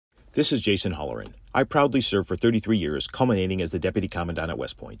This is Jason Holleran. I proudly served for 33 years, culminating as the Deputy Commandant at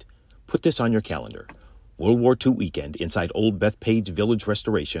West Point. Put this on your calendar. World War II weekend inside Old Bethpage Village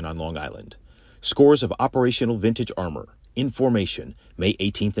Restoration on Long Island. Scores of operational vintage armor. In formation, May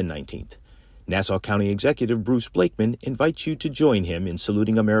 18th and 19th. Nassau County Executive Bruce Blakeman invites you to join him in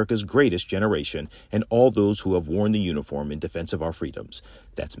saluting America's greatest generation and all those who have worn the uniform in defense of our freedoms.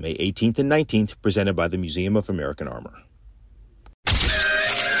 That's May 18th and 19th, presented by the Museum of American Armor.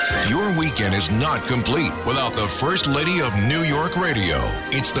 Your weekend is not complete without the First Lady of New York Radio.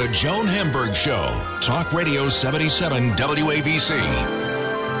 It's the Joan Hamburg Show. Talk Radio 77 WABC.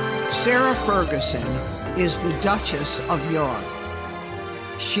 Sarah Ferguson is the Duchess of York.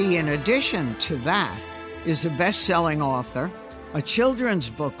 She, in addition to that, is a best-selling author, a children's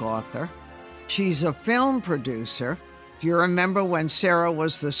book author. She's a film producer. Do you remember when Sarah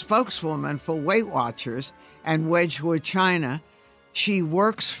was the spokeswoman for Weight Watchers and Wedgwood China? She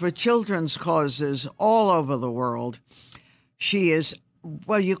works for children's causes all over the world. She is,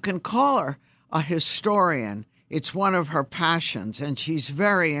 well, you can call her a historian. It's one of her passions, and she's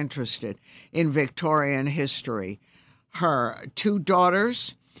very interested in Victorian history. Her two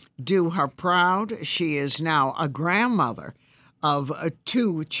daughters do her proud. She is now a grandmother of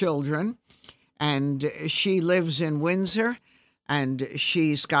two children, and she lives in Windsor, and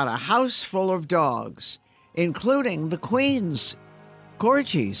she's got a house full of dogs, including the Queen's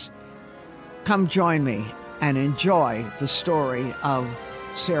corgis. Come join me and enjoy the story of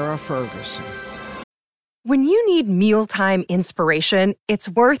Sarah Ferguson. When you need mealtime inspiration, it's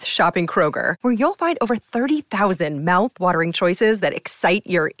worth shopping Kroger, where you'll find over 30,000 mouth-watering choices that excite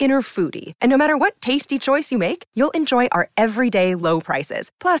your inner foodie. And no matter what tasty choice you make, you'll enjoy our everyday low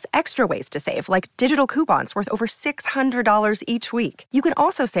prices, plus extra ways to save, like digital coupons worth over $600 each week. You can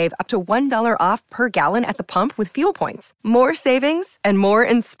also save up to $1 off per gallon at the pump with fuel points. More savings and more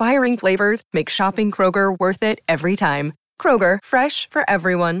inspiring flavors make shopping Kroger worth it every time. Kroger, fresh for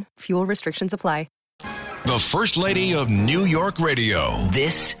everyone. Fuel restrictions apply. The First Lady of New York Radio.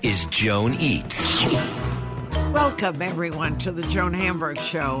 This is Joan Eats. Welcome, everyone, to the Joan Hamburg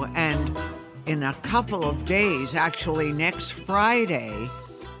Show. And in a couple of days, actually next Friday,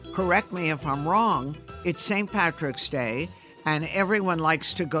 correct me if I'm wrong, it's St. Patrick's Day, and everyone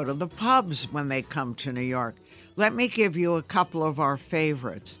likes to go to the pubs when they come to New York. Let me give you a couple of our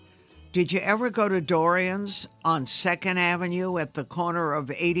favorites. Did you ever go to Dorian's on 2nd Avenue at the corner of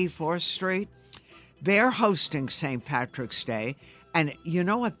 84th Street? They're hosting St. Patrick's Day, and you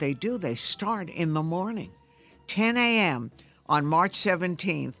know what they do? They start in the morning, 10 a.m. on March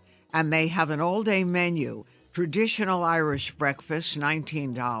 17th, and they have an all-day menu, traditional Irish breakfast,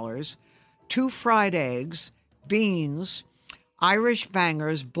 $19, 2 fried eggs, beans, Irish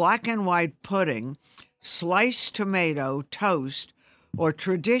bangers, black and white pudding, sliced tomato, toast, or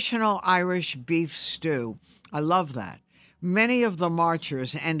traditional Irish beef stew. I love that. Many of the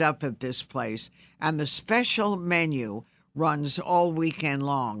marchers end up at this place, and the special menu runs all weekend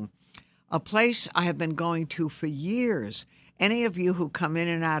long. A place I have been going to for years. Any of you who come in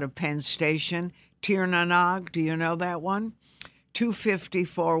and out of Penn Station, Tir na Nog, do you know that one?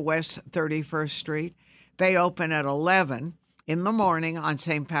 254 West 31st Street. They open at 11 in the morning on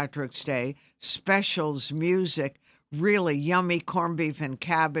St. Patrick's Day. Specials, music, really yummy corned beef and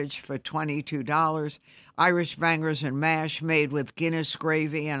cabbage for $22. Irish bangers and mash made with Guinness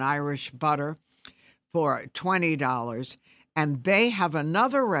gravy and Irish butter for $20. And they have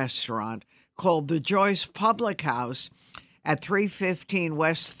another restaurant called the Joyce Public House at 315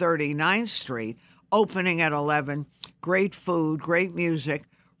 West 39th Street, opening at 11. Great food, great music.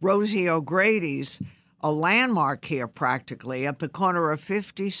 Rosie O'Grady's, a landmark here practically, at the corner of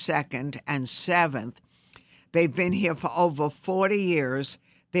 52nd and 7th. They've been here for over 40 years.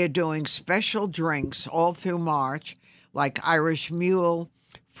 They're doing special drinks all through March, like Irish Mule,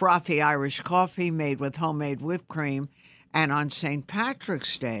 frothy Irish coffee made with homemade whipped cream. And on St.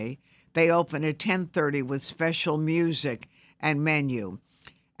 Patrick's Day, they open at 10:30 with special music and menu.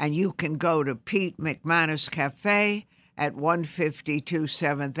 And you can go to Pete McManus Cafe at 152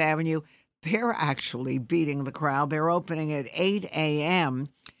 7th Avenue. They're actually beating the crowd. They're opening at 8 a.m.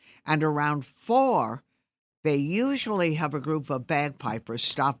 and around 4, they usually have a group of bagpipers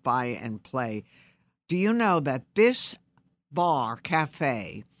stop by and play. Do you know that this bar,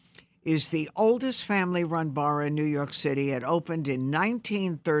 cafe, is the oldest family-run bar in New York City? It opened in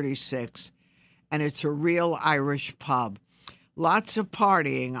 1936, and it's a real Irish pub. Lots of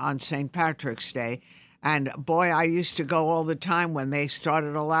partying on St. Patrick's Day. And boy, I used to go all the time when they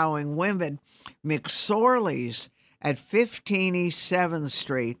started allowing women. McSorley's at 15 East 7th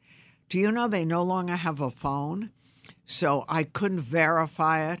Street. Do you know they no longer have a phone? So I couldn't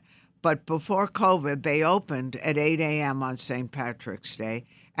verify it, But before COVID, they opened at 8 a.m. on St. Patrick's Day,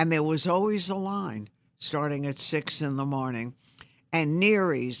 and there was always a line starting at 6 in the morning. And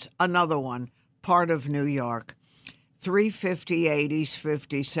Neary's, another one, part of New York, 358 East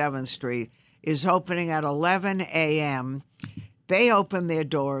 57th Street, is opening at 11 a.m. They opened their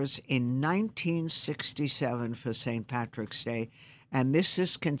doors in 1967 for St. Patrick's Day, and this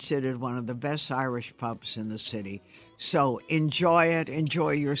is considered one of the best Irish pubs in the city. So enjoy it.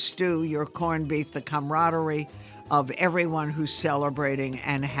 Enjoy your stew, your corned beef, the camaraderie of everyone who's celebrating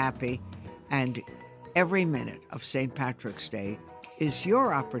and happy. And every minute of St. Patrick's Day is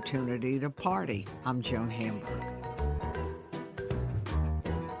your opportunity to party. I'm Joan Hamburg.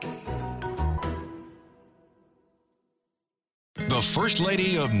 The First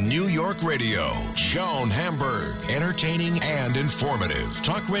Lady of New York Radio, Joan Hamburg. Entertaining and informative.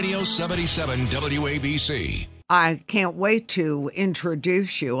 Talk Radio 77 WABC. I can't wait to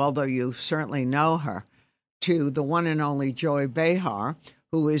introduce you, although you certainly know her, to the one and only Joy Behar,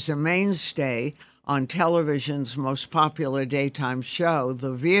 who is a mainstay on television's most popular daytime show,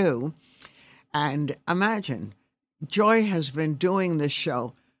 The View. And imagine, Joy has been doing this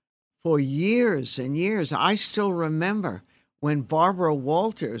show for years and years. I still remember when Barbara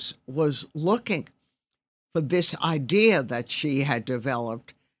Walters was looking for this idea that she had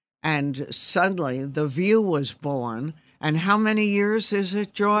developed, and suddenly The View was born. And how many years is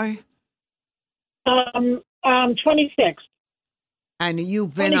it, Joy? 26. And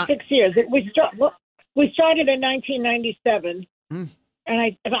you've been 26 years. We started in 1997, and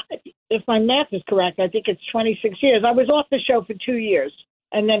if my math is correct, I think it's 26 years. I was off the show for 2 years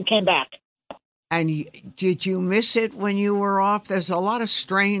and then came back. And did you miss it when you were off? There's a lot of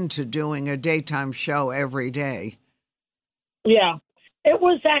strain to doing a daytime show every day. Yeah. It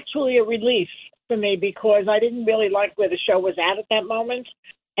was actually a relief for me because I didn't really like where the show was at that moment.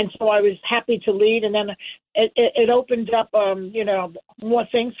 And so I was happy to lead. And then it opened up, more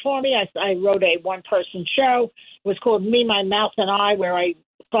things for me. I wrote a one-person show. It was called Me, My Mouth, and I, where I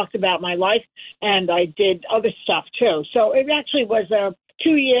talked about my life. And I did other stuff, too. So it actually was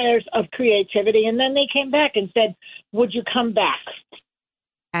 2 years of creativity. And then they came back and said, would you come back?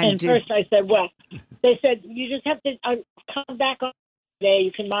 And first I said, well, they said, you just have to come back on day.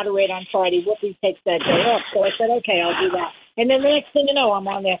 You can moderate on Friday. Whoopi takes that day off. So I said, okay, I'll do that. And then the next thing you know, I'm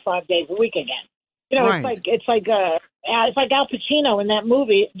on there 5 days a week again. Right. It's like Al Pacino in that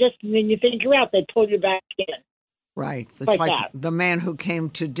movie. Just when you think you're out, they pull you back in. Right. It's like like that. The Man Who Came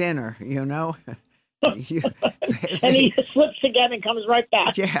to Dinner, And he slips again and comes right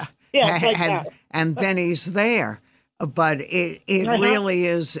back. Yeah. Yeah, it's like that. And then he's there. But it really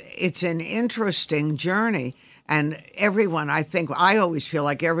is, it's an interesting journey. And everyone, I always feel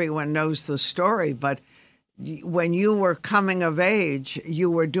like everyone knows the story, but when you were coming of age, you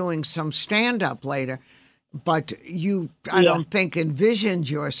were doing some stand-up later, but I don't think envisioned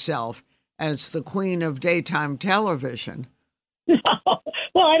yourself as the queen of daytime television. No.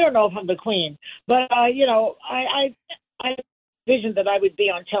 Well, I don't know if I'm the queen, but, I envisioned that I would be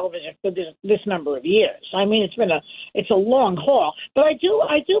on television for this number of years. I mean, it's a long haul, but I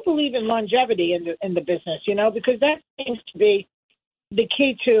do believe in longevity in the business, because that seems to be the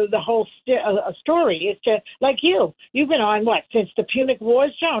key to the whole story. Is to, like you've been on since the Punic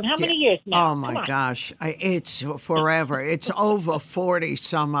Wars, Joan? How many years now? Oh my gosh, it's forever. It's over 40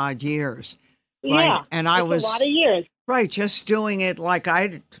 some odd years. Right? Yeah, and I was a lot of years. Right, just doing it like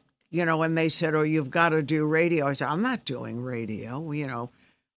when they said, "Oh, you've got to do radio," I said, "I'm not doing radio.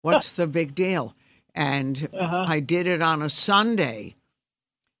 What's the big deal?" And I did it on a Sunday,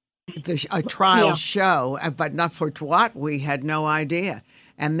 a trial show, but not for what we had no idea.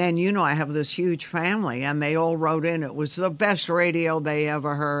 And then I have this huge family, and they all wrote in. It was the best radio they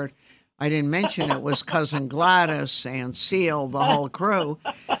ever heard. I didn't mention it was Cousin Gladys and Seal, the whole crew.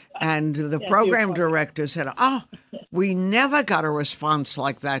 And the program director said, "Oh, we never got a response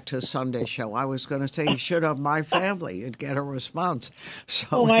like that to Sunday show." I was going to say, you should have my family. You'd get a response. So,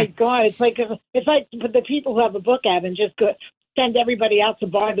 oh, my God. It's like the people who have a book ad and just send everybody out to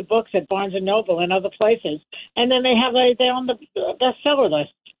buy the books at Barnes & Noble and other places. And then they're on the bestseller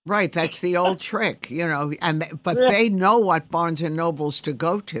list. Right, that's the old trick, but they know what Barnes & Noble's to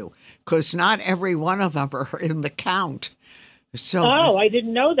go to, because not every one of them are in the count. So, I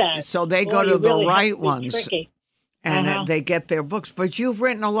didn't know that. So they go to the right ones, tricky. And they get their books. But you've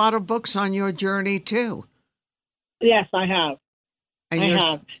written a lot of books on your journey, too. Yes, I have.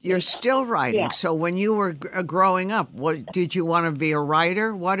 And you're still writing. Yeah. So when you were growing up, did you want to be a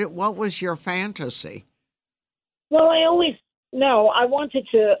writer? What was your fantasy? Well, I wanted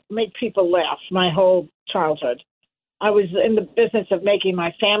to make people laugh my whole childhood. I was in the business of making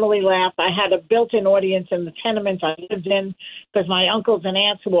my family laugh. I had a built-in audience in the tenements I lived in because my uncles and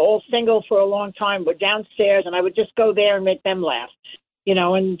aunts, who were all single for a long time, were downstairs, and I would just go there and make them laugh,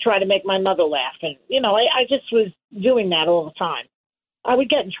 and try to make my mother laugh. And, I just was doing that all the time. I would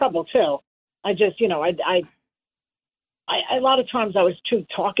get in trouble, too. I just, I a lot of times I was too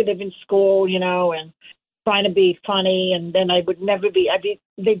talkative in school, and trying to be funny, and then I would never be.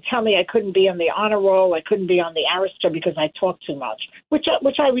 They'd tell me I couldn't be on the honor roll, I couldn't be on the Arista because I talked too much, which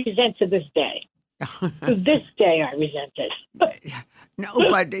I resent to this day. To this day, I resent it.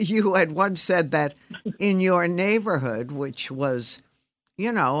 No, but you had once said that in your neighborhood, which was,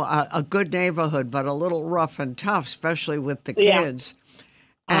 a good neighborhood, but a little rough and tough, especially with the kids.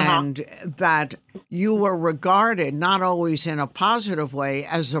 And that you were regarded, not always in a positive way,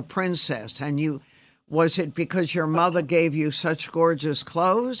 as a princess. And was it because your mother gave you such gorgeous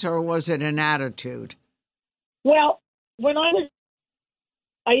clothes, or was it an attitude? Well, when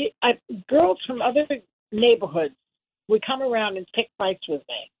girls from other neighborhoods would come around and pick fights with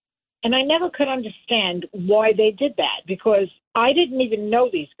me. And I never could understand why they did that, because I didn't even know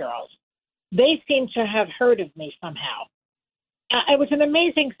these girls. They seemed to have heard of me somehow. It was an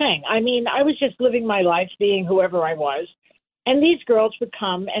amazing thing. I mean, I was just living my life, being whoever I was, and these girls would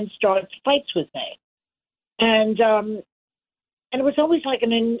come and start fights with me, and it was always like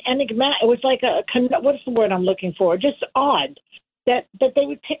an enigma. It was like what's the word I'm looking for? Just odd that they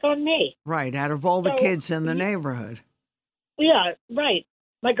would pick on me. Right, out of all the kids in the neighborhood. Yeah, right.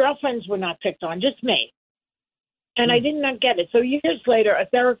 My girlfriends were not picked on, just me. And I did not get it. So years later, a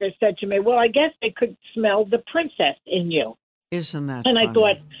therapist said to me, well, I guess they could smell the princess in you. Isn't that And funny? I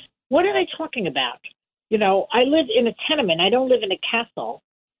thought, what are they talking about? I live in a tenement. I don't live in a castle.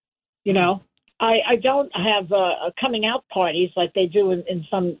 I don't have coming out parties like they do in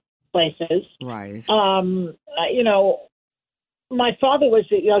some places. Right. My father was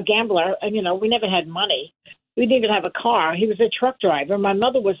a gambler, and, we never had money. We didn't even have a car. He was a truck driver. My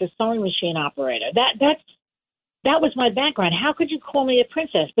mother was a sewing machine operator. That was my background. How could you call me a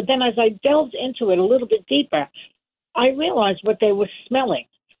princess? But then as I delved into it a little bit deeper, I realized what they were smelling.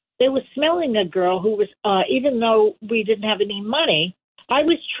 They were smelling a girl who was, even though we didn't have any money, I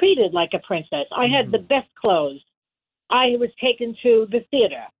was treated like a princess. I had the best clothes. I was taken to the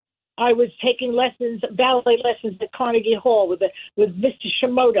theater. I was taking ballet lessons at Carnegie Hall with Mr.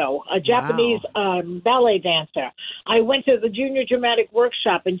 Shimoto, a Japanese ballet dancer. I went to the Junior Dramatic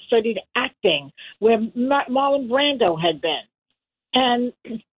Workshop and studied acting, where Marlon Brando had been. And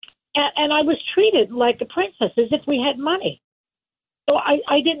I was treated like a princess, as if we had money. So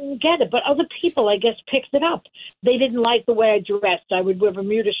I didn't get it, but other people, I guess, picked it up. They didn't like the way I dressed. I would wear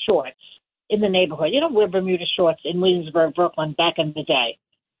Bermuda shorts in the neighborhood. You don't wear Bermuda shorts in Williamsburg, Brooklyn, back in the day.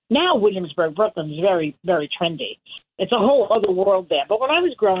 Now Williamsburg, Brooklyn is very, very trendy. It's a whole other world there. But when I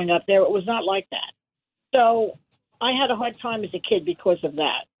was growing up there, it was not like that. So I had a hard time as a kid because of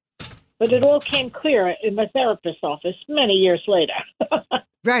that. But it all came clear in my therapist's office many years later.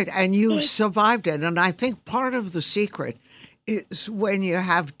 Right, and you survived it. And I think part of the secret is when you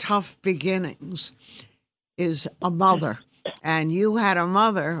have tough beginnings is a mother. And you had a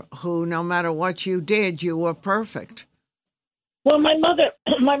mother who, no matter what you did, you were perfect. Well, my mother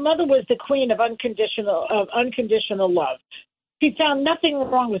was the queen of unconditional love. She found nothing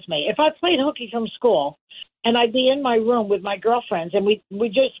wrong with me. If I played hooky from school and I'd be in my room with my girlfriends and we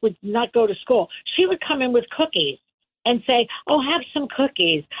just would not go to school, she would come in with cookies and say, "Oh, have some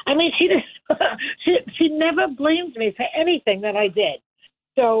cookies." I mean, she never blamed me for anything that I did.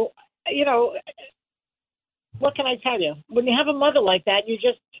 So, what can I tell you? When you have a mother like that, you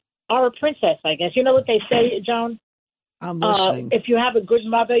just are a princess, I guess. You know what they say, Joan? I'm listening. If you have a good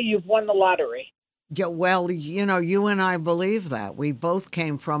mother, you've won the lottery. Yeah, well, you and I believe that. We both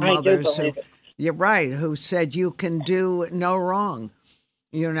came from mothers who, you're right, who said you can do no wrong,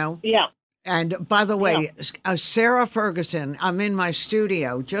 Yeah. And by the way, Sarah Ferguson, I'm in my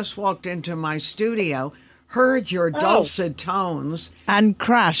studio, just walked into my studio, heard your dulcet tones. And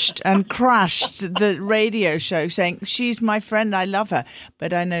crashed the radio show saying, she's my friend, I love her.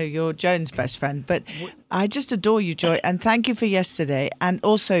 But I know you're Joan's best friend. But I just adore you, Joy, and thank you for yesterday. And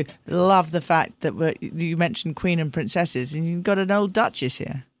also love the fact that you mentioned Queen and Princesses, and you've got an old Duchess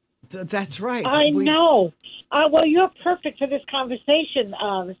here. That's right. I know. Well, you're perfect for this conversation,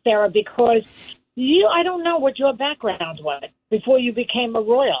 Sarah, because I don't know what your background was before you became a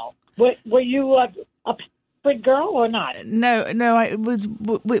royal. Were you desperate girl or not? No.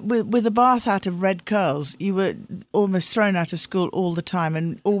 With a bath out of red curls, you were almost thrown out of school all the time,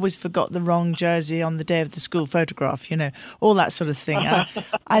 and always forgot the wrong jersey on the day of the school photograph. You know, all that sort of thing.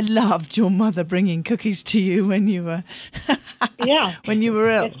 I loved your mother bringing cookies to you when you were, when you were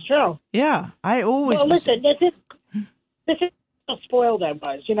ill. It's true. Yeah, I always. Well, listen, this is how spoiled I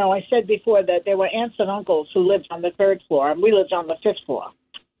was. You know, I said before that there were aunts and uncles who lived on the 3rd floor, and we lived on the 5th floor.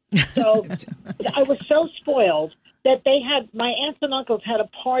 So I was so spoiled that my aunts and uncles had a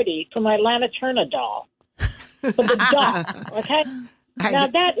party for my Lana Turner doll, for the doll. Okay, now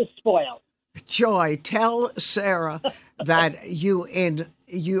that is spoiled. Joy, tell Sarah that you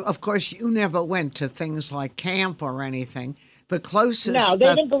of course you never went to things like camp or anything. The closest. No,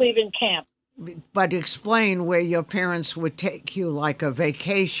 they didn't believe in camp. But explain where your parents would take you, like a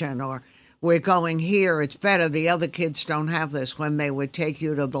vacation, or we're going here, it's better, the other kids don't have this, when they would take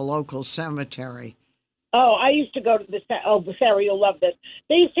you to the local cemetery. Oh, I used to go to Sarah, you'll love this.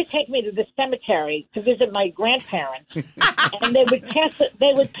 They used to take me to the cemetery to visit my grandparents, and they would pass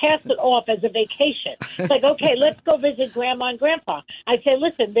it off as a vacation. It's like, okay, let's go visit Grandma and Grandpa. I'd say,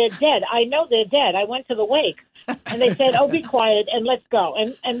 listen, they're dead. I know they're dead. I went to the wake. And they said, oh, be quiet and let's go.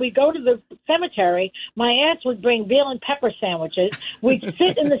 And we go to the cemetery. My aunts would bring veal and pepper sandwiches. We'd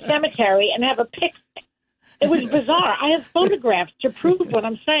sit in the cemetery and have a picnic. It was bizarre. I have photographs to prove what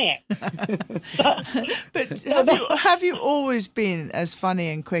I'm saying. But have you always been as funny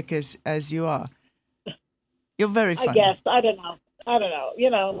and quick as you are? You're very funny. I guess. I don't know. You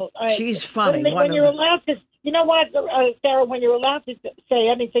know, she's funny. When you're allowed to, you know what, Sarah? When you're allowed to say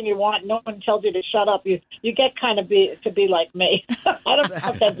anything you want, no one tells you to shut up. You get kind of to be like me. I don't know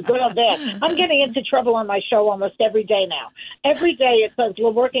if that's good or bad. I'm getting into trouble on my show almost every day now. Every day it says we're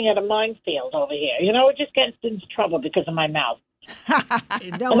working at a minefield over here. You know, it just gets into trouble because of my mouth.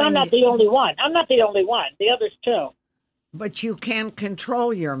 And I'm not the only one. The others too. But you can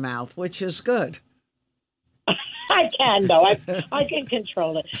control your mouth, which is good. I can, though. I can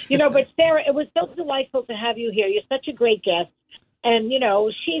control it. You know, but Sarah, it was so delightful to have you here. You're such a great guest. And, you know,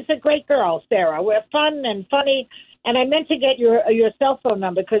 she's a great girl, Sarah. We're fun and funny. And I meant to get your cell phone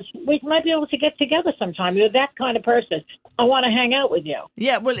number because we might be able to get together sometime. You're that kind of person. I want to hang out with you.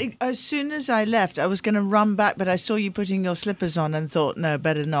 Yeah, well, as soon as I left, I was going to run back, but I saw you putting your slippers on and thought, no,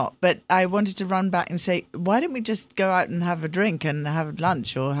 better not. But I wanted to run back and say, why don't we just go out and have a drink and have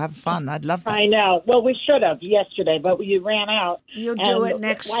lunch or have fun? I'd love that. I know. Well, we should have yesterday, but you ran out. You'll do it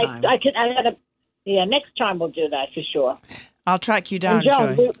next time. Next time we'll do that for sure. I'll track you down,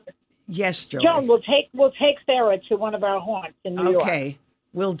 Joan, Joy. Yes, Joy. Joan, we'll take Sarah to one of our haunts in New York. Okay,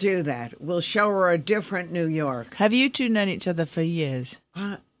 we'll do that. We'll show her a different New York. Have you two known each other for years?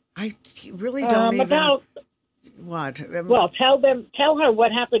 I really don't even. What? Well, tell her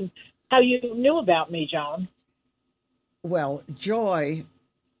what happened, how you knew about me, Joan. Well, Joy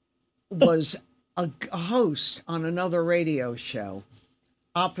was a host on another radio show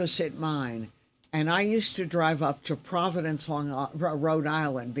opposite mine. And I used to drive up to Providence, Rhode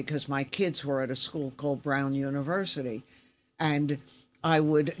Island, because my kids were at a school called Brown University. And I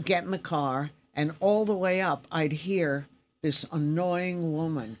would get in the car, and all the way up, I'd hear this annoying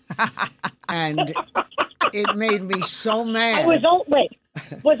woman. And it made me so mad.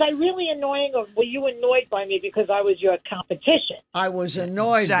 Was I really annoying, or were you annoyed by me because I was your competition? I was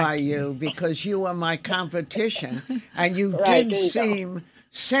annoyed by you because you were my competition, and you did seem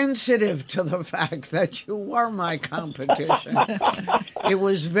sensitive to the fact that you were my competition. It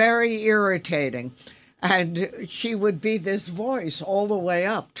was very irritating. And she would be this voice all the way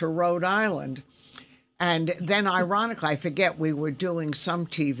up to Rhode Island. And then, ironically, I forget, we were doing some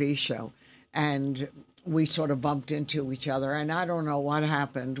TV show, and we sort of bumped into each other. And I don't know what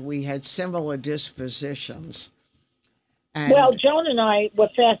happened. We had similar dispositions. And well, Joan and I were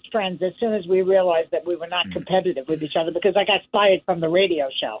fast friends as soon as we realized that we were not competitive with each other because I got fired from the radio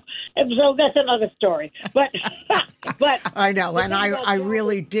show. And so that's another story. But I know, and I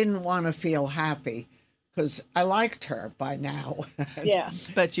really didn't want to feel happy because I liked her by now. Yeah.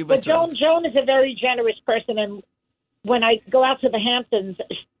 But you were Joan is a very generous person, and when I go out to the Hamptons,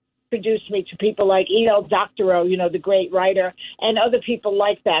 introduced me to people like E.L. Doctorow, you know, the great writer, and other people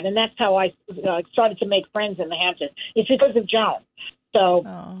like that. And that's how I started to make friends in the Hamptons. It's because of Joan. So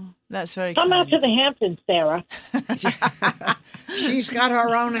that's very come kind. out to the Hamptons, Sarah. She's got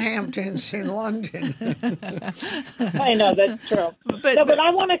her own Hamptons in London. I know, that's true. But I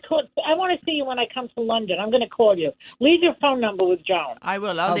want to see you when I come to London. I'm going to call you. Leave your phone number with Joan. I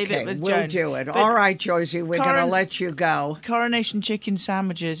will. I'll leave it with Joan. We'll do it. All right, Josie, we're going to let you go. Coronation chicken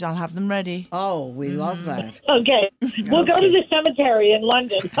sandwiches. I'll have them ready. Oh, we love that. Okay. We'll go to the cemetery in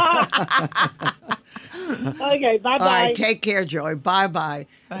London. Okay, bye-bye. All right, take care, Joy. Bye-bye.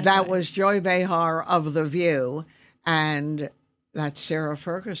 That was Joy Behar of The View, and that's Sarah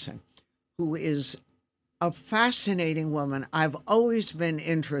Ferguson, who is a fascinating woman. I've always been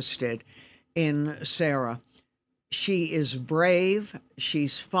interested in Sarah. She is brave,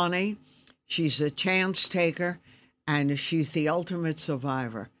 she's funny, she's a chance taker, and she's the ultimate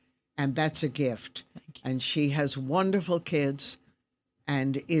survivor. And that's a gift. And she has wonderful kids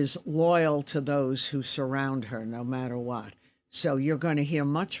and is loyal to those who surround her no matter what. So you're going to hear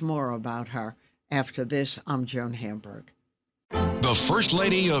much more about her after this. I'm Joan Hamburg. The First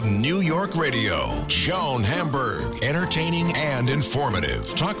Lady of New York Radio, Joan Hamburg. Entertaining and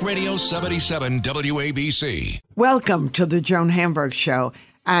informative. Talk Radio 77 WABC. Welcome to the Joan Hamburg Show.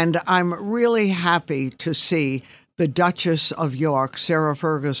 And I'm really happy to see the Duchess of York, Sarah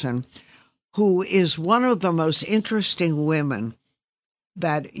Ferguson, who is one of the most interesting women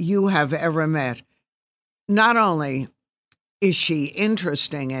that you have ever met. Not only is she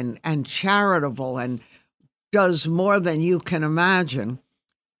interesting and charitable and does more than you can imagine,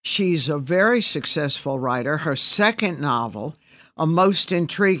 she's a very successful writer. Her second novel, A Most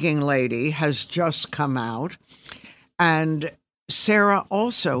Intriguing Lady, has just come out. And Sarah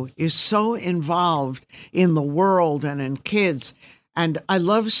also is so involved in the world and in kids. And I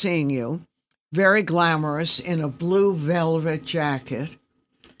love seeing you, very glamorous, in a blue velvet jacket.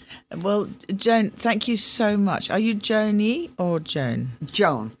 Well, Joan, thank you so much. Are you Joni or Joan?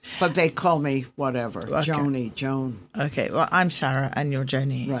 Joan, but they call me whatever. Okay. Joni, Joan. Okay, well, I'm Sarah and you're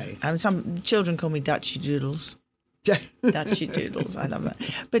Joni. Right. Some children call me Dutchy Doodles. Dutchy Doodles, I love that.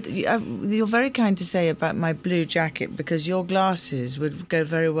 But you're very kind to say about my blue jacket because your glasses would go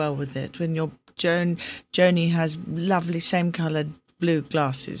very well with it. When your Joni has lovely same coloured blue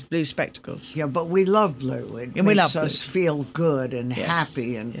glasses, blue spectacles. Yeah, but we love blue. It makes us feel good and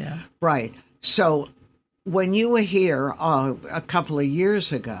happy. Right. So when you were here a couple of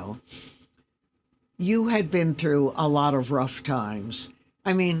years ago, you had been through a lot of rough times.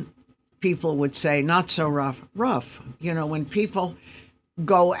 I mean, people would say, not so rough. Rough. You know, when people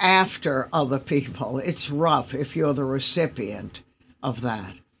go after other people, it's rough if you're the recipient of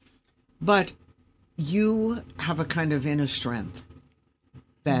that. But you have a kind of inner strength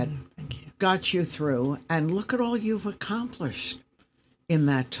that got you through, and look at all you've accomplished in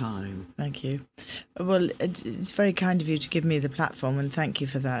that time. Thank you. Well, it's very kind of you to give me the platform, and thank you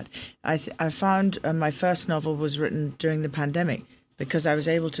for that. I found my first novel was written during the pandemic because I was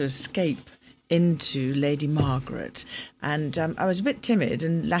able to escape into Lady Margaret, and I was a bit timid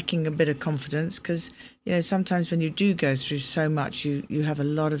and lacking a bit of confidence because, you know, sometimes when you do go through so much, you have a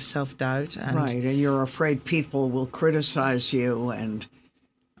lot of self-doubt. Right, and you're afraid people will criticize you and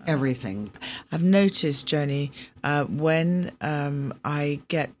everything. I've noticed, Joni, when I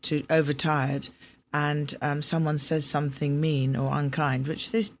get too overtired and someone says something mean or unkind,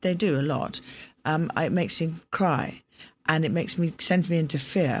 which they do a lot, it makes me cry, and it sends me into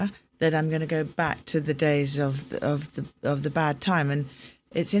fear that I'm going to go back to the days of the bad time. And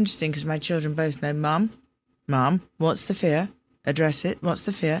it's interesting because my children both know, Mum, what's the fear? Address it. What's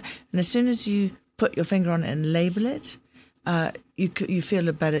the fear? And as soon as you put your finger on it and label it, you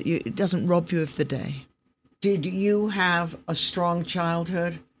feel better. It doesn't rob you of the day. Did you have a strong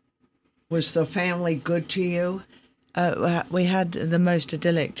childhood? Was the family good to you? We had the most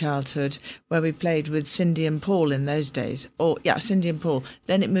idyllic childhood where we played with Cindy and Paul in those days. Cindy and Paul.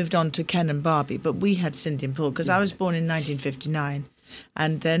 Then it moved on to Ken and Barbie, but we had Cindy and Paul because I was born in 1959.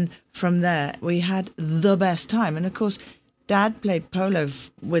 And then from there, we had the best time. And of course, Dad played polo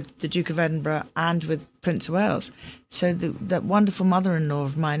with the Duke of Edinburgh and with Prince of Wales. So that wonderful mother-in-law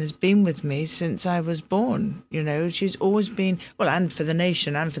of mine has been with me since I was born. You know, she's always been, and for the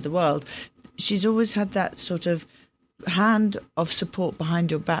nation and for the world, she's always had that sort of hand of support behind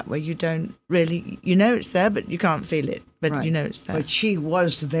your back where you don't really, you know it's there, but you can't feel it. But right. You know it's there. But she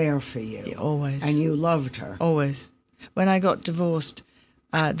was there for you. Yeah, always. And you loved her. Always. When I got divorced,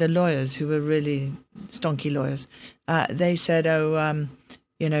 the lawyers, who were really stonky lawyers, they said,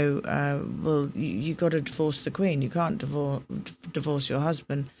 you got to divorce the Queen. You can't divorce your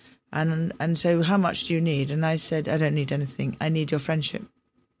husband. And so how much do you need? And I said, I don't need anything. I need your friendship.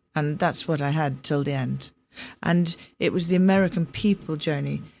 And that's what I had till the end. And it was the American people,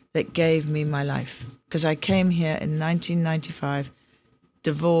 Joni, that gave me my life. Because I came here in 1995,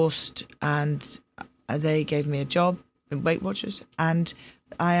 divorced, and they gave me a job in Weight Watchers. And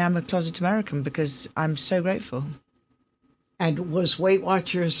I am a closet American because I'm so grateful. And was Weight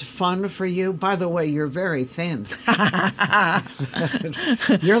Watchers fun for you? By the way, you're very thin.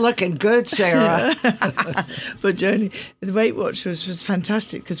 You're looking good, Sarah. But Joni, the Weight Watchers was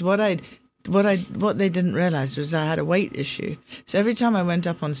fantastic because what I'd what they didn't realize was I had a weight issue. So every time I went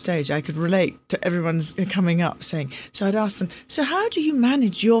up on stage, I could relate to everyone's coming up saying. So I'd ask them, so how do you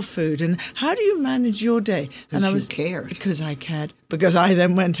manage your food and how do you manage your day? And I cared. Because I cared. Because I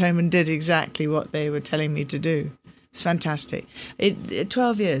then went home and did exactly what they were telling me to do. It's fantastic.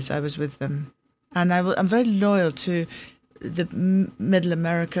 12 years I was with them, and I'm very loyal to the Middle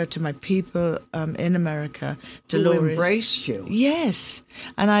America, to my people in America, to Who Laura's. embraced you. Yes,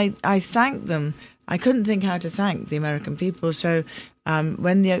 and I thank them. I couldn't think how to thank the American people. So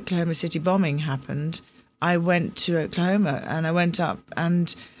when the Oklahoma City bombing happened, I went to Oklahoma and I went up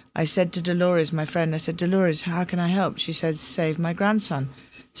and I said to Dolores, my friend, I said, Dolores, how can I help? She says, save my grandson.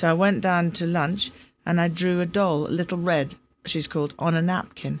 So I went down to lunch and I drew a doll, Little Red, she's called, on a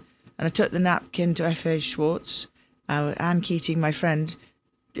napkin. And I took the napkin to F.A. Schwartz. Anne Keating, my friend,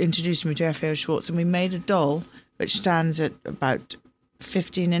 introduced me to F.A. Schwartz, and we made a doll which stands at about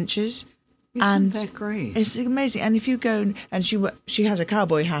 15 inches. Isn't that great? It's amazing. And if you go, and she has a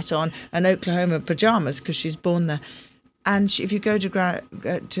cowboy hat on and Oklahoma pajamas because she's born there. And if you go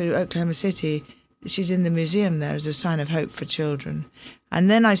to Oklahoma City, she's in the museum there as a sign of hope for children. And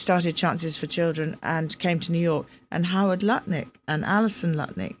then I started Chances for Children and came to New York. And Howard Lutnick and Alison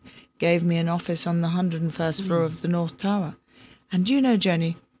Lutnick gave me an office on the 101st floor of the North Tower. And do you know,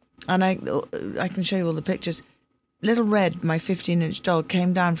 Joni, and I can show you all the pictures, Little Red, my 15-inch doll,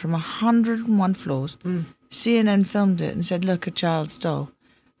 came down from 101 floors. CNN filmed it and said, look, a child's doll.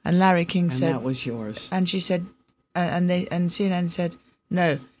 And Larry King said... And that was yours. And she said, and CNN said,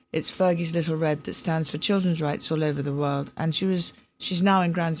 no, it's Fergie's Little Red that stands for children's rights all over the world. And she's now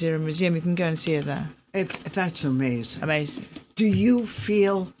in Ground Zero Museum. You can go and see her there. That's amazing. Amazing. Do you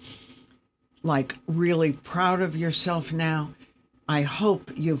feel like really proud of yourself now? I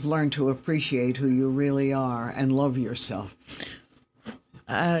hope you've learned to appreciate who you really are and love yourself.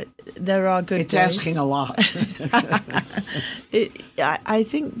 There are good It's days. asking a lot. I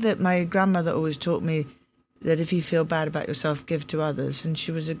think that my grandmother always taught me that if you feel bad about yourself, give to others. And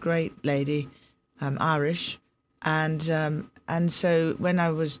she was a great lady, Irish. And so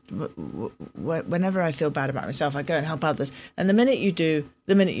whenever I feel bad about myself, I go and help others. And the minute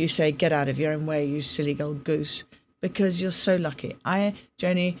you say, get out of your own way, you silly old goose, because you're so lucky.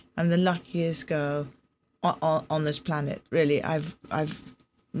 Joni, I'm the luckiest girl on this planet, really. I've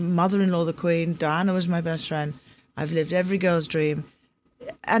mother-in-law the Queen, Diana was my best friend. I've lived every girl's dream.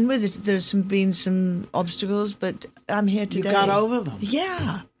 And with it, there's been some obstacles, but I'm here today. You got over them.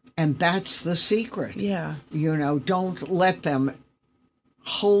 Yeah. And that's the secret. Yeah. Don't let them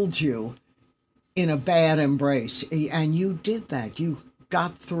hold you in a bad embrace. And you did that. You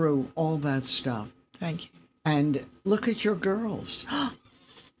got through all that stuff. Thank you. And look at your girls.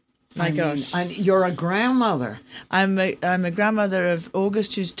 My gosh. And you're a grandmother. I'm a grandmother of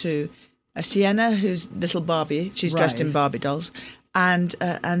August, who's 2, Sienna, who's little Barbie. She's dressed in Barbie dolls. And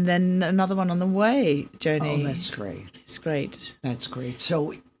then another one on the way, Joni. Oh, that's great. It's great. That's great.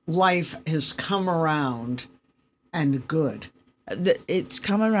 So life has come around and good. It's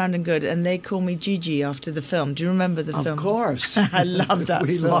come around and good, and they call me Gigi after the film. Do you remember the film? Of course. I love that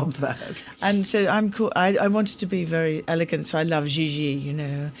We film. love that. And so I'm cool. I wanted to be very elegant, so I love Gigi,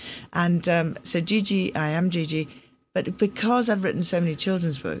 And so Gigi, I am Gigi. But because I've written so many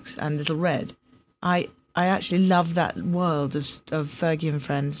children's books and Little Red, I actually love that world of Fergie and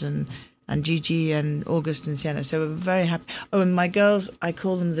Friends and Gigi and August and Sienna. So we're very happy. Oh, and my girls, I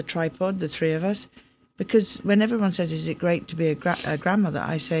call them the tripod, the three of us. Because when everyone says, is it great to be a grandmother,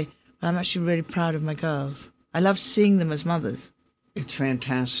 I say, well, I'm actually really proud of my girls. I love seeing them as mothers. It's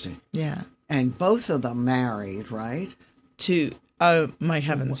fantastic. Yeah. And both of them married, right? Oh, my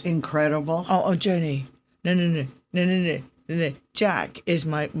heavens. Incredible. Oh, Joni. No. Jack is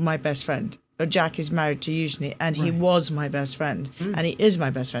my best friend. Jack is married to Eugenie, and he was my best friend, and he is my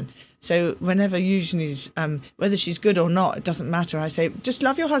best friend. So whenever Eugenie's, whether she's good or not, it doesn't matter. I say, just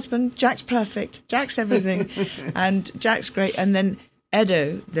love your husband. Jack's perfect. Jack's everything. And Jack's great. And then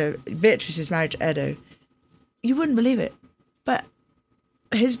Edo, Beatrice is married to Edo. You wouldn't believe it, but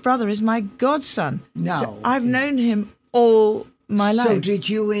his brother is my godson. No. So I've known him all my life. So did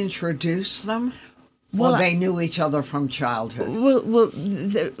you introduce them? Well, they knew each other from childhood.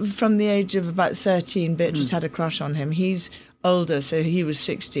 From the age of about 13, Beatrice had a crush on him. He's older, so he was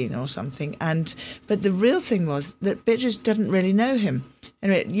 16 or something. But the real thing was that Beatrice didn't really know him.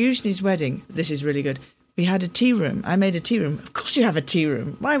 Anyway, at Eugenie's wedding, this is really good, we had a tea room. I made a tea room. Of course you have a tea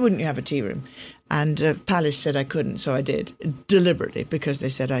room. Why wouldn't you have a tea room? And Palace said I couldn't, so I did, deliberately, because they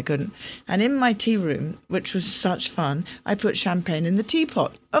said I couldn't. And in my tea room, which was such fun, I put champagne in the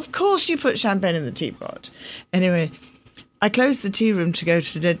teapot. Of course you put champagne in the teapot. Anyway, I closed the tea room to go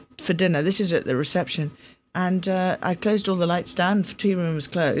for dinner. This is at the reception. And I closed all the lights down. The tea room was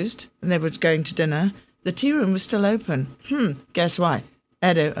closed and they were going to dinner. The tea room was still open. Guess why?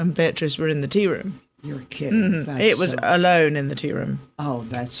 Edo and Beatrice were in the tea room. You're kidding. It was alone in the tea room. Oh,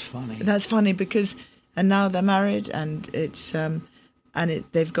 that's funny. That's funny because, and now they're married, and it's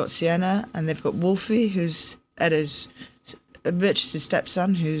they've got Sienna, and they've got Wolfie, who's Beatrice's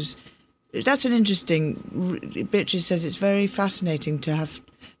stepson. That's an interesting. Beatrice says it's very fascinating to have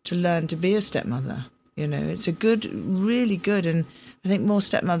to learn to be a stepmother. You know, it's a really good, and I think more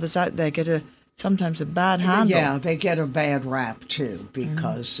stepmothers out there get sometimes a bad handle. Yeah, they get a bad rap too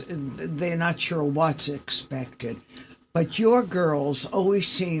because they're not sure what's expected. But your girls always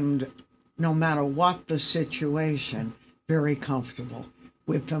seemed, no matter what the situation, very comfortable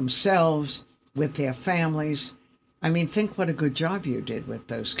with themselves, with their families. I mean, think what a good job you did with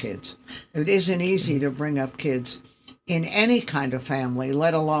those kids. It isn't easy to bring up kids in any kind of family,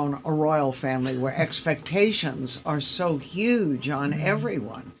 let alone a royal family where expectations are so huge on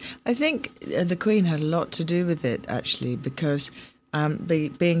everyone. I think the Queen had a lot to do with it, actually, because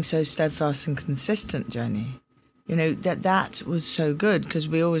being so steadfast and consistent, Jenny, you know, that was so good because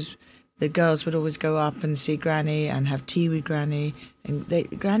the girls would always go up and see Granny and have tea with Granny. And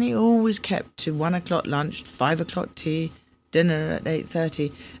Granny always kept to 1 o'clock lunch, 5 o'clock tea, dinner at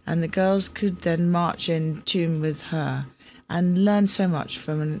 8:30, and the girls could then march in tune with her and learn so much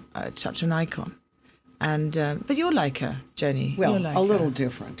from such an icon. And but you're like her, Jenny. Well, like a little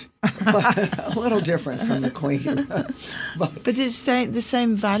different, but a little different from the Queen. but it's the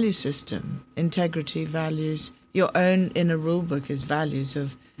same value system: integrity, values. Your own inner rule book is values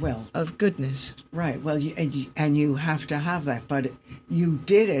of goodness. Right. Well, and you have to have that, but you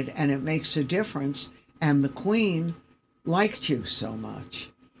did it, and it makes a difference. And the Queen liked you so much.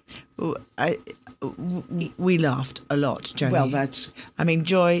 We laughed a lot, Joan. Well,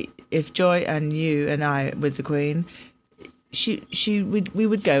 if Joy and you and I with the Queen, we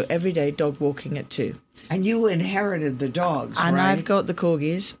would go every day dog walking at 2. And you inherited the dogs, and right? I've got the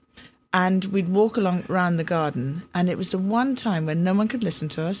corgis. And we'd walk around the garden, and it was the one time when no one could listen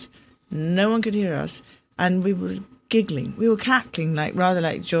to us, no one could hear us, and we were giggling. We were cackling, rather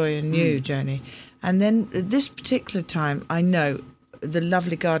like Joy and you, Joanie. And then at this particular time, I know the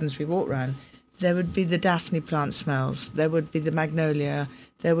lovely gardens we walked around, there would be the Daphne plant smells, there would be the magnolia,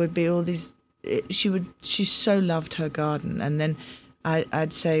 there would be all these. She so loved her garden. And then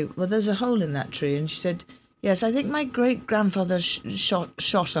I'd say, well, there's a hole in that tree. And she said, yes, I think my great-grandfather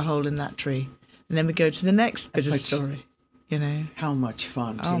shot a hole in that tree. And then we go to the next bit of story, you know. How much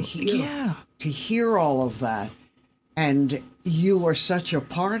fun to hear. Yeah. To hear all of that. And you were such a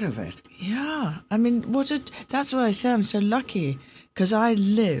part of it. Yeah. I mean, that's why I say I'm so lucky. Because I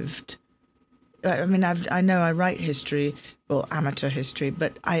lived, I know I write history, well, amateur history,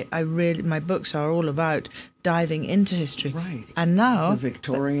 but I really, my books are all about diving into history. Right. And now. The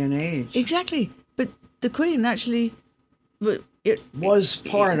Victorian age. Exactly. But the Queen actually was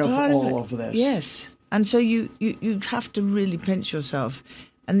part of all of this. Yes. And so you have to really pinch yourself.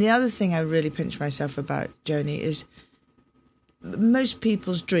 And the other thing I really pinch myself about, Joni, is most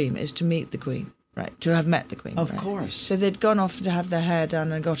people's dream is to meet the Queen, right? To have met the Queen. Of right? course. So they'd gone off to have their hair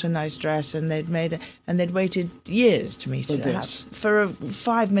done and got a nice dress, and they'd waited years to meet her. For a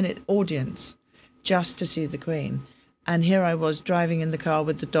 5-minute audience just to see the Queen. And here I was driving in the car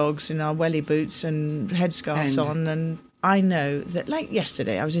with the dogs in our welly boots and headscarves on. And I know that, like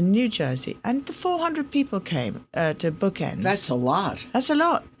yesterday, I was in New Jersey and the 400 people came to Bookends. That's a lot. That's a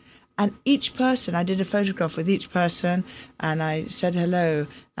lot. And each person, I did a photograph with each person and I said hello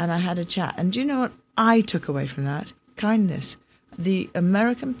and I had a chat. And do you know what I took away from that? Kindness. The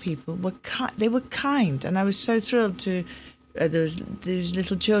American people were kind. And I was so thrilled to... these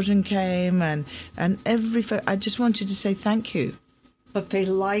little children came and I just wanted to say thank you. But they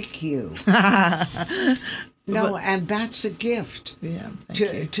like you. No, and that's a gift. Yeah,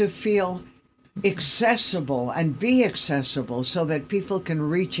 to feel accessible and be accessible so that people can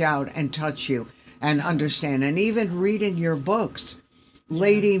reach out and touch you and understand. And even reading your books,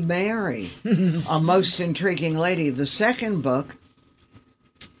 Lady Mary, A Most Intriguing Lady, the second book,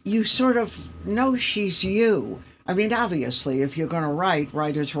 you sort of know she's you. I mean, obviously, if you're going to write,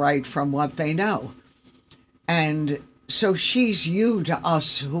 writers write from what they know. And so she's you to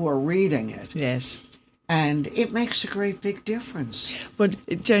us who are reading it. Yes. And it makes a great big difference. But,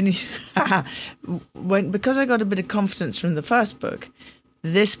 Joni, because I got a bit of confidence from the first book,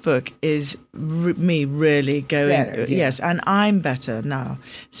 This book is me really going, better, yeah. yes, and I'm better now.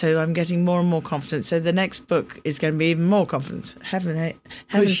 So I'm getting more and more confident. So the next book is going to be even more confidence. Heaven's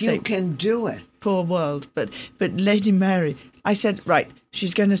Because you sake, can do it. poor world. But Lady Mary, I said, right,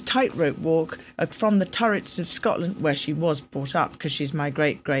 she's going to tightrope walk from the turrets of Scotland, where she was brought up because she's my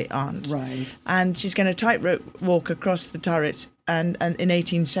great-great-aunt. Right. And she's going to tightrope walk across the turrets and in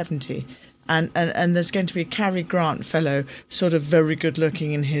 1870. And there's going to be a Cary Grant fellow, sort of very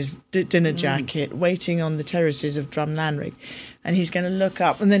good-looking in his dinner jacket, waiting on the terraces of Drumlanrig. And he's going to look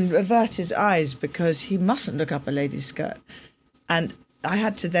up and then avert his eyes because he mustn't look up a lady's skirt. And I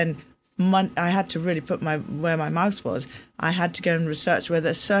had to then... I had to really put where my mouth was. I had to go and research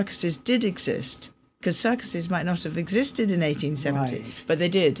whether circuses did exist, because circuses might not have existed in 1870, Right. but they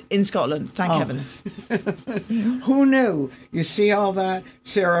did in Scotland. Thank heavens. Who knew? You see all that?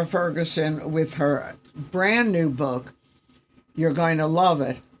 Sarah Ferguson with her brand new book. You're going to love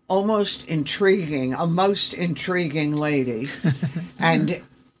it. Almost intriguing, a most intriguing lady. And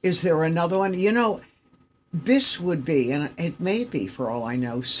is there another one? You know, this would be, and it may be for all I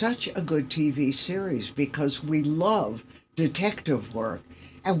know, such a good TV series because we love detective work.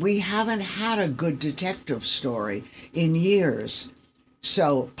 And we haven't had a good detective story in years.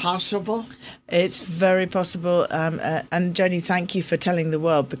 So, possible? It's very possible. And Joni, thank you for telling the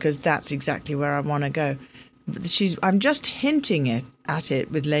world, because that's exactly where I want to go. I'm just hinting at it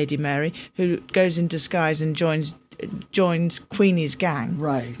with Lady Mary, who goes in disguise and joins Queenie's gang.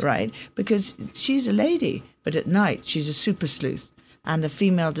 Right. Because she's a lady, but at night she's a super sleuth and a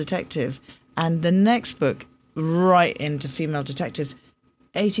female detective. And the next book, right into female detectives,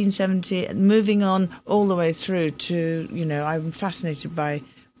 1870, moving on all the way through to, I'm fascinated by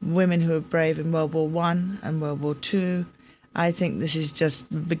women who are brave in World War I and World War II. I think this is just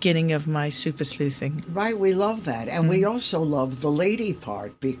the beginning of my super sleuthing. Right, we love that. And we also love the lady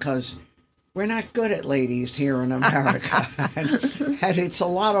part because we're not good at ladies here in America. and it's a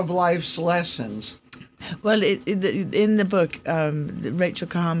lot of life's lessons. Well, in the book, Rachel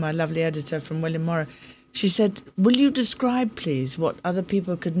Kahan, my lovely editor from William Morrow, she said, will you describe, please, what other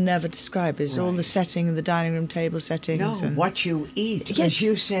people could never describe? Is all the setting and the dining room table settings. No, what you eat. Yes, As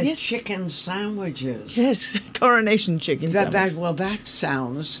you said, yes. chicken sandwiches. Yes, coronation chicken sandwich. That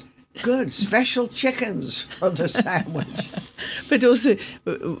sounds good. Special chickens for the sandwich. But also,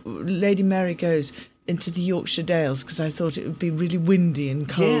 Lady Mary goes into the Yorkshire Dales because I thought it would be really windy and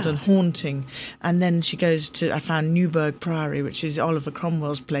cold and haunting. And then she goes I found Newburgh Priory, which is Oliver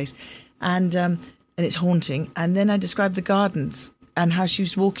Cromwell's place, and it's haunting. And then I described the gardens and how she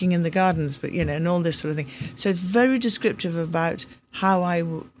was walking in the gardens, but and all this sort of thing. So it's very descriptive about how I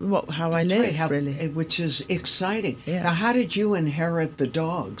lived, really, which is exciting. Yeah. Now, how did you inherit the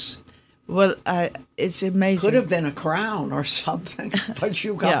dogs? Well, it's amazing. Could have been a crown or something, but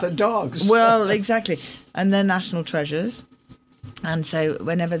you got the dogs. Well, exactly. And they're national treasures. And so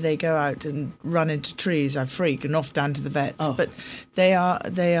whenever they go out and run into trees, I freak and off down to the vets. Oh. But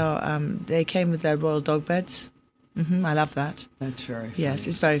they came with their royal dog beds. I love that. That's very funny. Yes,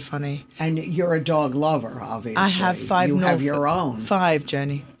 it's very funny. And you're a dog lover, obviously. I have 5 You Norfolk. have your own. 5,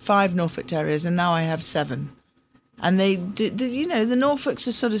 Joni. 5 Norfolk Terriers, and now I have 7. And the Norfolks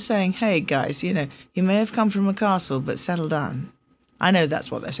are sort of saying, hey, guys, you may have come from a castle, but settle down. I know that's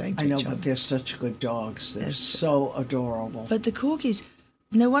what they're saying to I know, each other. but they're such good dogs. They're so adorable. But the corgis,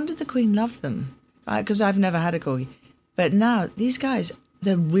 no wonder the Queen loved them, because I've never had a corgi. But now, these guys,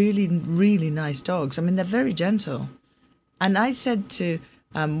 they're really, really nice dogs. I mean, they're very gentle. And I said to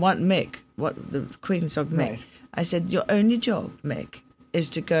Mick, the Queen's dog, Mick, Right. I said, your only job, Mick, is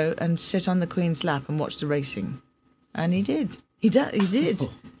to go and sit on the Queen's lap and watch the racing. And he did. He did.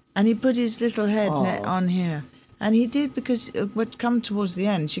 And he put his little head on here. And he did, because it would come towards the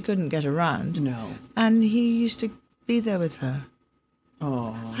end, she couldn't get around. No. And he used to be there with her.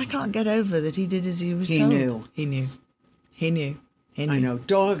 Oh. I can't get over that he did as he was He told. knew. He knew. I know.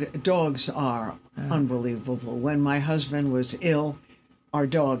 Dogs are unbelievable. When my husband was ill, our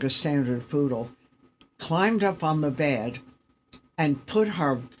dog, a standard poodle, climbed up on the bed and put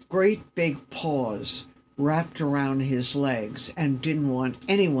her great big paws wrapped around his legs and didn't want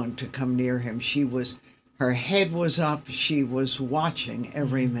anyone to come near him. Her head was up. She was watching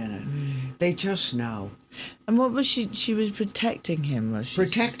every minute. They just know. And what was she? She was protecting him, was she?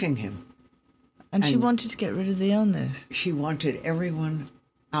 Protecting him. And she wanted to get rid of the illness. She wanted everyone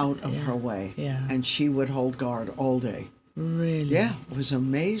out of her way. Yeah. And she would hold guard all day. Really? Yeah, it was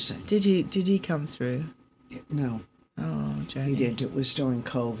amazing. Did he come through? No, Oh, Joni. he didn't. It was during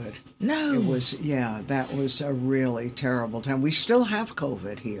COVID. No. It was, that was a really terrible time. We still have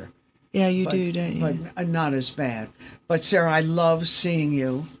COVID here. Yeah, you do, don't you? But not as bad. But Sarah, I love seeing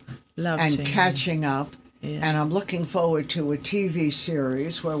you and seeing catching up. Yeah. And I'm looking forward to a TV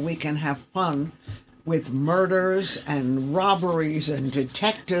series where we can have fun with murders and robberies and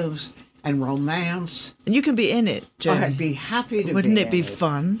detectives and romance. And you can be in it, Joan. I'd be happy to Wouldn't be it be in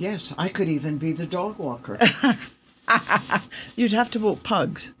fun? Yes, I could even be the dog walker. You'd have to walk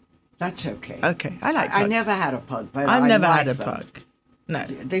pugs. That's okay. Okay, I like pugs. I never had a pug, but I've never like had a them. pug. No.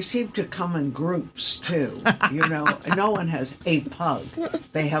 They seem to come in groups, too. You know, no one has a pug.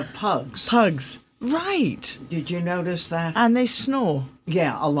 They have pugs. Pugs. Right. Did you notice that? And they snore.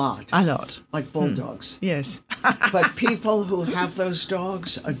 Yeah, a lot. A lot. Like bulldogs. Yes. But people who have those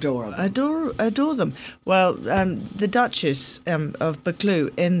dogs adore them. Adore them. Well, the Duchess of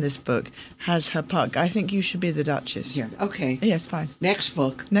Buccleuch in this book has her pug. I think you should be the Duchess. Yeah, okay. Yes, fine. Next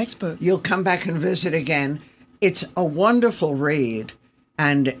book. Next book. You'll come back and visit again. It's a wonderful read,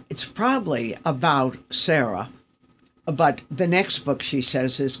 and it's probably about Sarah. But the next book, she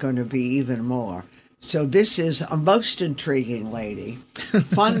says, is going to be even more. So this is a most intriguing lady,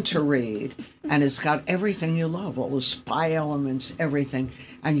 fun to read, and it's got everything you love, all the spy elements, everything,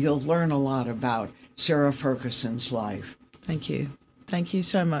 and you'll learn a lot about Sarah Ferguson's life. Thank you. Thank you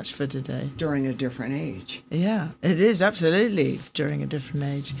so much for today. During a different age. Yeah, it is absolutely during a different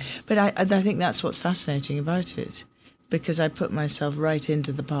age. But I think that's what's fascinating about it, because I put myself right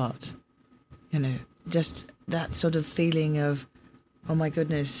into the part. You know, just that sort of feeling of, oh my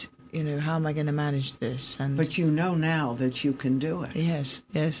goodness, you know, how am I going to manage this? And but you know now that you can do it. Yes.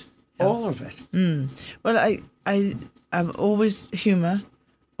 All of it. Well, I'm always humour,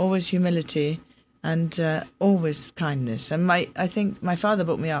 always humility, and always kindness. And I think my father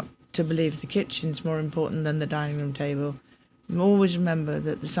brought me up to believe the kitchen's more important than the dining room table. Always remember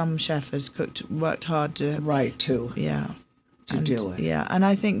that some chef has worked hard to... Right, too. Yeah. To do it. Yeah, and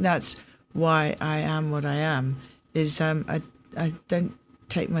I think that's why I am what I am, is I don't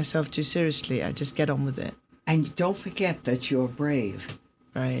take myself too seriously. I just get on with it. And don't forget that you're brave.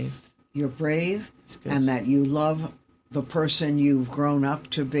 Brave. You're brave, and that you love the person you've grown up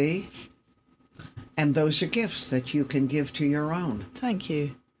to be. And those are gifts that you can give to your own. Thank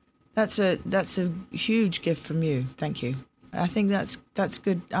you. That's a huge gift from you. Thank you. I think that's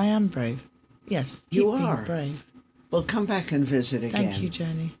good. I am brave. Yes. You keep are being brave. Well, come back and visit again. Thank you,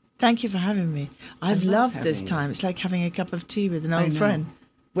 Joni. Thank you for having me. I've loved this time. It's like having a cup of tea with an old friend.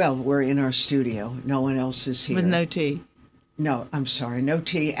 Well, we're in our studio. No one else is here. With no tea. No, I'm sorry, no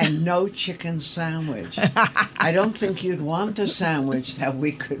tea and no chicken sandwich. I don't think you'd want the sandwich that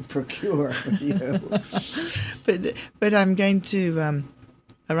we could procure for you. But I'm going to,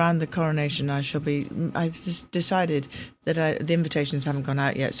 around the coronation, I just decided that the invitations haven't gone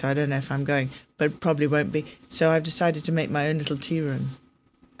out yet, so I don't know if I'm going, but probably won't be. So I've decided to make my own little tea room.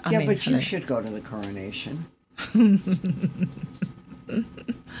 You should go to the coronation.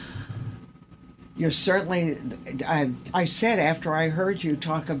 You're certainly, I said after I heard you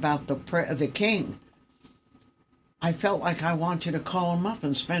talk about the king, I felt like I wanted to call him up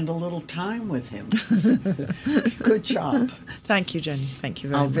and spend a little time with him. Good job. Thank you, Jenny. Thank you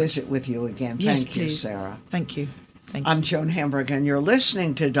very much. I'll visit with you again. Yes, Thank you, please. Sarah. Thank you. Thank you. I'm Joan Hamburg, and you're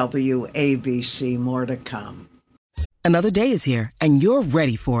listening to WABC. More to come. Another day is here, and you're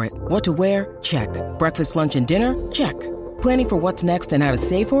ready for it. What to wear? Check. Breakfast, lunch, and dinner? Check. Planning for what's next and how to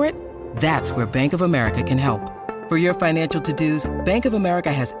save for it? That's where Bank of America can help. For your financial to-dos, Bank of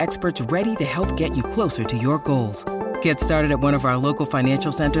America has experts ready to help get you closer to your goals. Get started at one of our local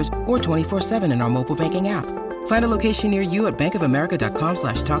financial centers or 24/7 in our mobile banking app. Find a location near you at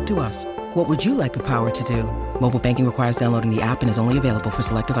bankofamerica.com/talktous. What would you like the power to do? Mobile banking requires downloading the app and is only available for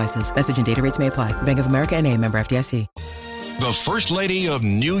select devices. Message and data rates may apply. Bank of America N.A., member FDIC. The First Lady of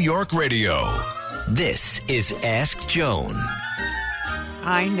New York Radio. This is Ask Joan.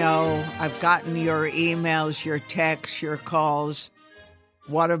 I know. I've gotten your emails, your texts, your calls.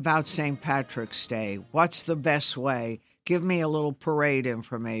 What about St. Patrick's Day? What's the best way? Give me a little parade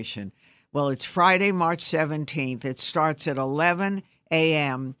information. Well, it's Friday, March 17th. It starts at 11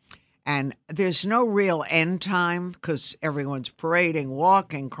 a.m., and there's no real end time because everyone's parading,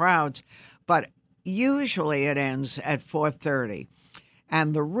 walking, crowds, but usually it ends at 4:30.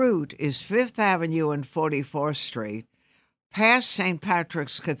 And the route is 5th Avenue and 44th Street, past St.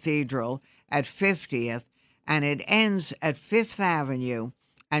 Patrick's Cathedral at 50th, and it ends at 5th Avenue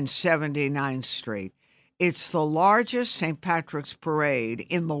and 79th Street. It's the largest St. Patrick's parade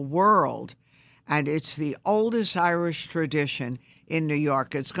in the world, and it's the oldest Irish tradition in New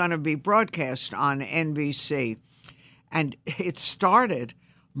York. It's going to be broadcast on NBC. And it started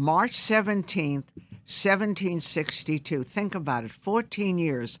March 17th 1762. Think about it, 14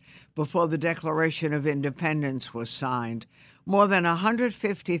 years before the Declaration of Independence was signed. More than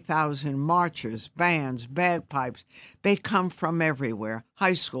 150,000 marchers, bands, bagpipes. They come from everywhere.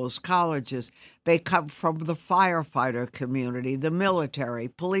 High schools, colleges. They come from the firefighter community, the military,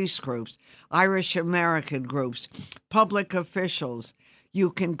 police groups, Irish American groups, public officials. You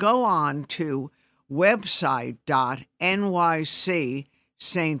can go on to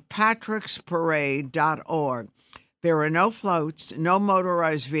website.nycstpatricksparade.org. There are no floats, no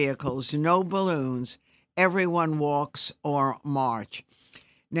motorized vehicles, no balloons. Everyone walks or march.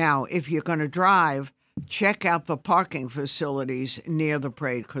 Now, if you're going to drive, check out the parking facilities near the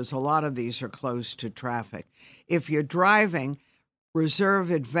parade because a lot of these are closed to traffic. If you're driving,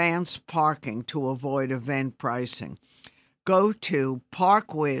 reserve advanced parking to avoid event pricing. Go to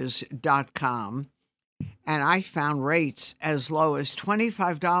parkwiz.com, and I found rates as low as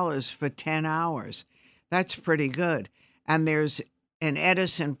 $25 for 10 hours. That's pretty good. And there's an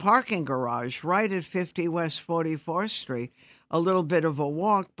Edison parking garage right at 50 West 44th Street. A little bit of a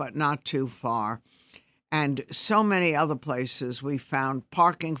walk, but not too far. And so many other places. We found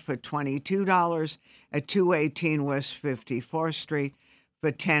parking for $22 at 218 West 54th Street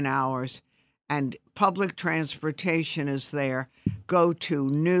for 10 hours. And public transportation is there. Go to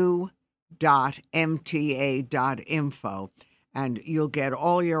new.mta.info. And you'll get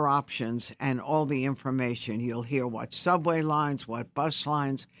all your options and all the information. You'll hear what subway lines, what bus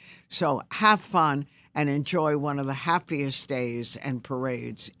lines. So have fun and enjoy one of the happiest days and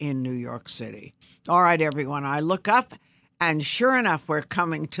parades in New York City. All right, everyone, I look up, and sure enough, we're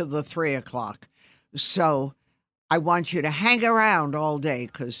coming to the 3 o'clock. So I want you to hang around all day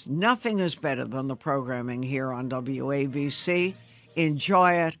because nothing is better than the programming here on WABC.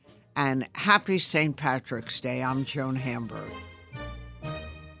 Enjoy it. And happy St. Patrick's Day. I'm Joan Hamburg.